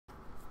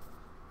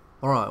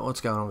Alright, what's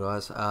going on,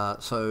 guys?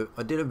 So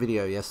I did a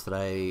video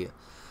yesterday,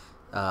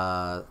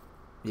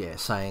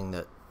 saying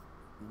that,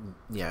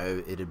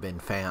 it had been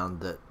found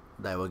that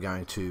they were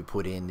going to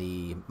put in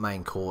the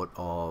main court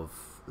of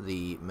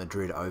the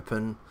Madrid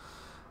Open,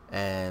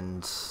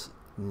 and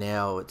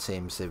now it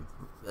seems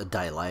a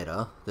day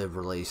later, they've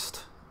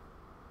released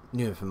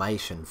new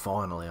information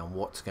finally on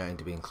what's going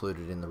to be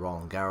included in the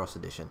Roland Garros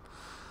edition.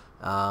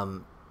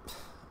 Now,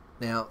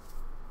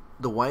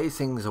 the way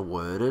things are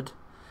worded,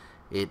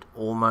 it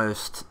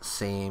almost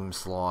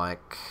seems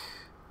like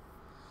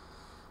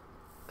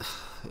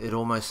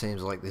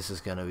this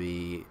is going to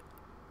be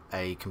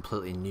a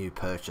completely new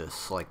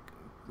purchase, like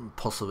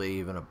possibly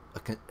even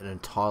an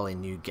entirely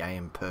new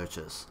game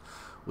purchase,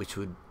 which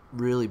would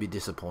really be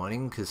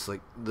disappointing because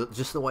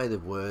just the way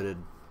they've worded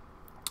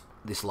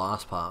this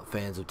last part,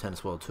 fans of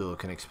Tennis World Tour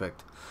can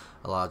expect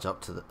a large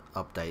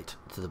update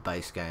to the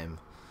base game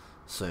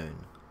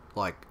soon.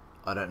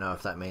 I don't know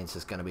if that means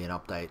there's going to be an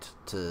update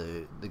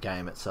to the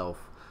game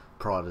itself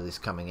prior to this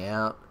coming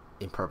out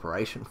in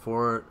preparation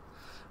for it.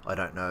 I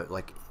don't know.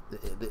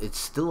 It's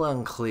still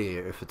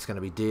unclear if it's going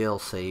to be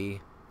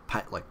DLC,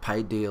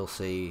 paid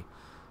DLC,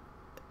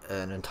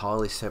 an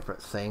entirely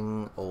separate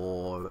thing,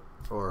 or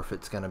if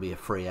it's going to be a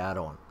free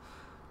add-on.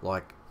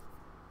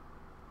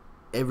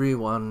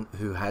 Everyone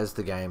who has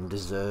the game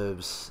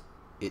deserves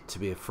it to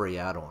be a free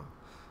add-on,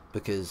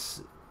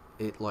 because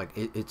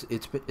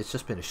it's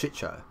just been a shit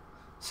show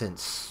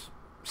since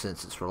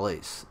its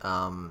release.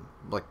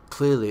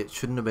 Clearly it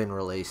shouldn't have been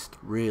released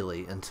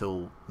really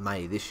until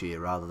May this year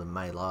rather than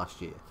May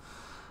last year,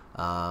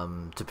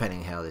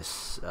 depending how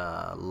this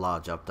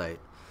large update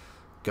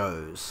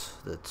goes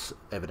that's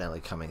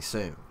evidently coming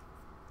soon.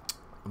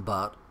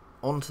 But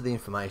on to the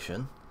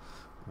information.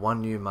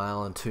 1 new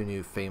male and 2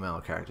 new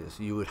female characters.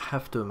 You would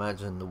have to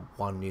imagine the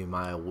 1 new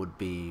male would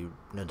be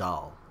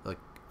Nadal.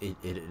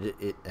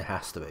 It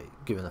has to be,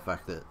 given the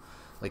fact that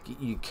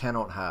you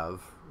cannot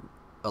have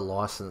a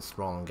licensed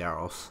Roland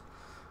Garros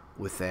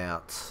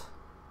without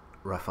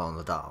Rafael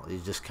Nadal. You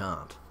just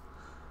can't.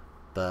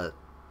 But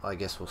I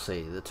guess we'll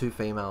see. The 2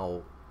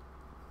 female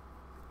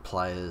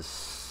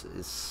players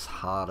is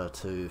harder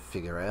to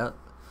figure out.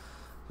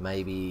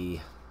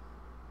 Maybe,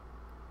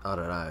 I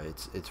don't know.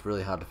 It's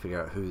really hard to figure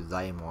out who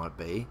they might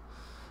be.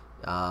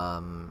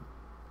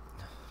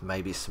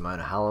 Maybe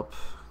Simona Halep,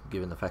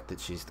 given the fact that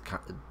she's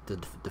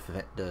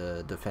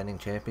the defending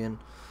champion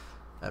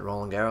at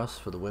Roland Garros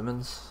for the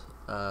women's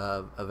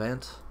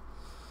event.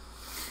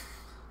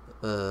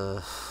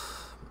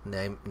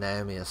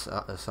 Naomi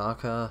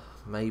Osaka,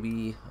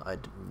 maybe.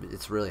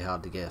 It's really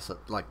hard to guess.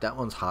 That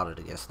one's harder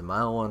to guess. The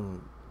male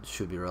one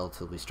should be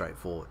relatively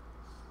straightforward.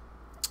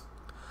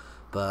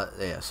 But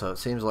yeah, so it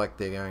seems like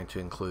they're going to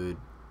include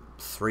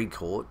 3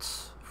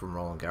 courts from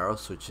Roland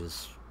Garros, which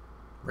is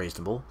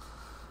reasonable.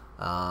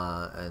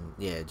 And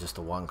yeah, just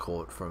the 1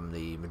 court from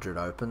the Madrid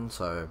Open.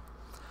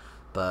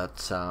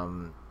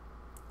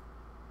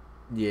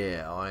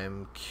 Yeah,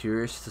 I'm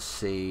curious to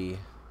see.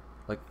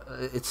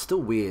 It's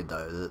still weird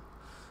though that,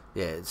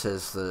 yeah, it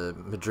says the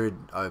Madrid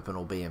Open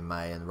will be in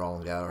May and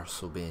Roland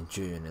Garros will be in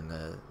June in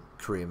the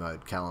career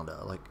mode calendar.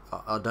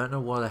 I don't know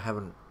why they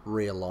haven't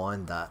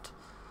realigned that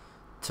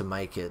to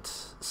make it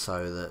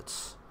so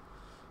that,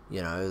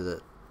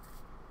 that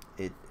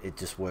it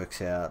just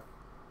works out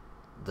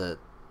that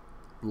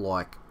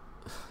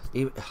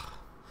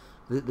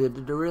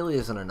there really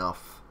isn't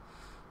enough.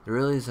 There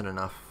really isn't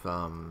enough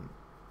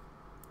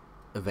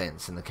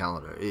events in the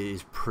calendar. It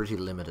is pretty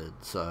limited,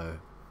 so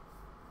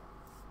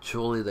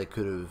surely they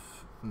could have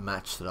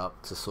matched it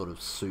up to sort of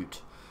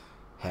suit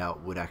how it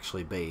would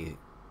actually be.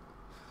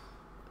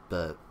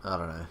 But I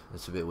don't know,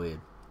 it's a bit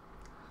weird.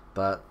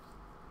 But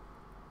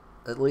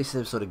at least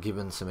they've sort of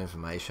given some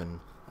information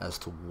as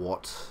to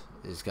what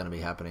is going to be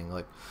happening.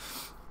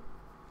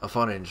 I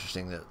find it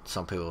interesting that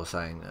some people are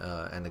saying,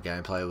 and the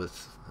gameplay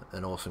with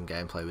an awesome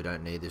gameplay, we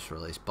don't need this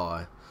release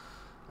by.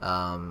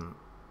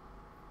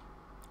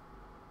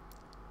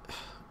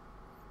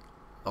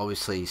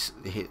 Obviously,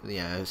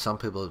 some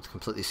people have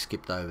completely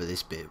skipped over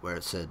this bit where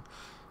it said,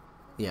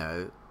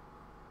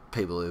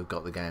 people who've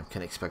got the game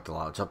can expect a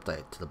large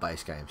update to the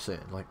base game soon.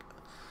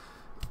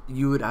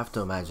 You would have to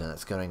imagine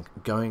that's going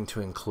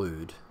to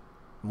include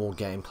more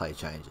gameplay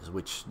changes,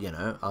 which,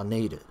 are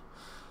needed.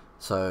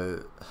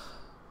 So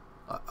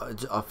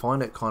I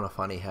find it kind of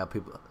funny how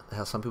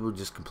some people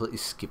just completely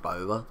skip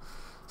over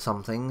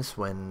some things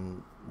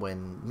when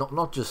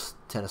not just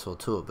Tennis World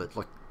Tour, but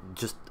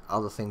just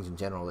other things in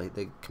general.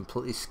 They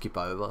completely skip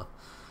over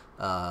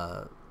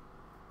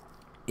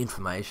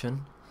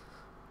information,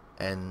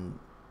 and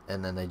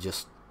then they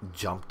just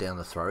jump down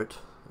the throat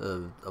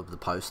of the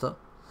poster.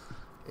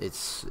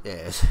 It's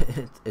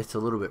a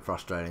little bit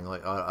frustrating.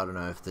 I don't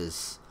know if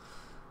there's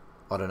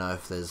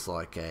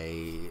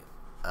a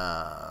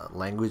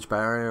language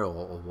barrier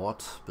or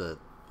what, but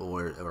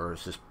or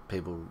it's just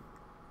people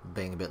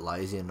being a bit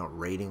lazy and not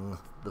reading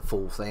the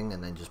full thing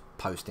and then just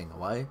posting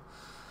away.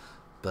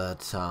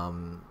 But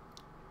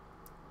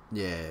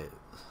yeah,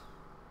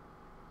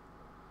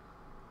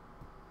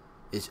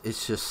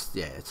 it's just,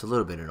 yeah, it's a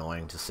little bit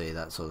annoying to see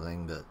that sort of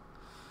thing, but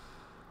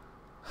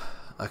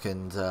I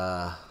can,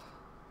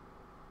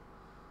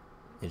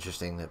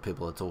 interesting that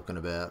people are talking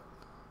about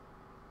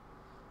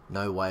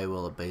no way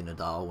will it be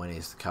Nadal when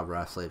he's the cover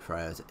athlete for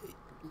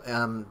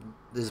AOT.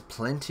 There's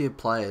plenty of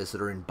players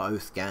that are in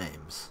both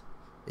games.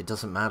 It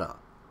doesn't matter.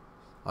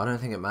 I don't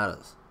think it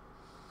matters.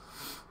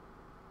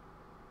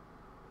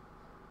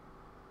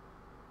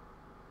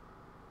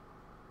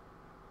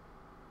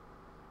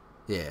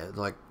 Yeah,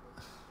 like,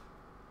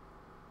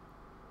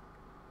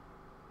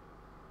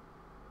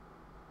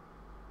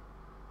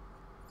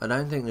 I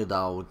don't think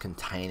Nadal would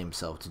contain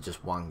himself to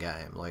just one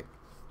game. Like,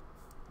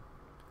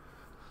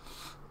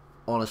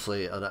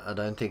 honestly, I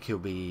don't think he'll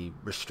be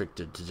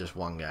restricted to just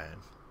one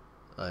game.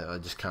 I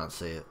just can't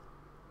see it.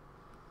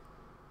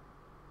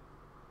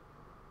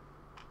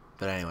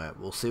 But anyway,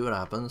 we'll see what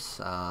happens.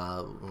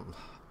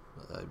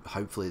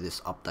 Hopefully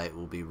this update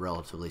will be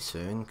relatively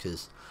soon,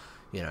 because,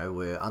 you know,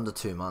 we're under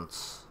 2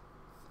 months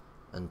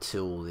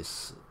until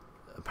this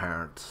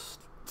apparent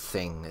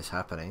thing is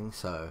happening,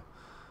 so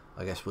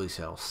I guess we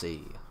shall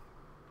see.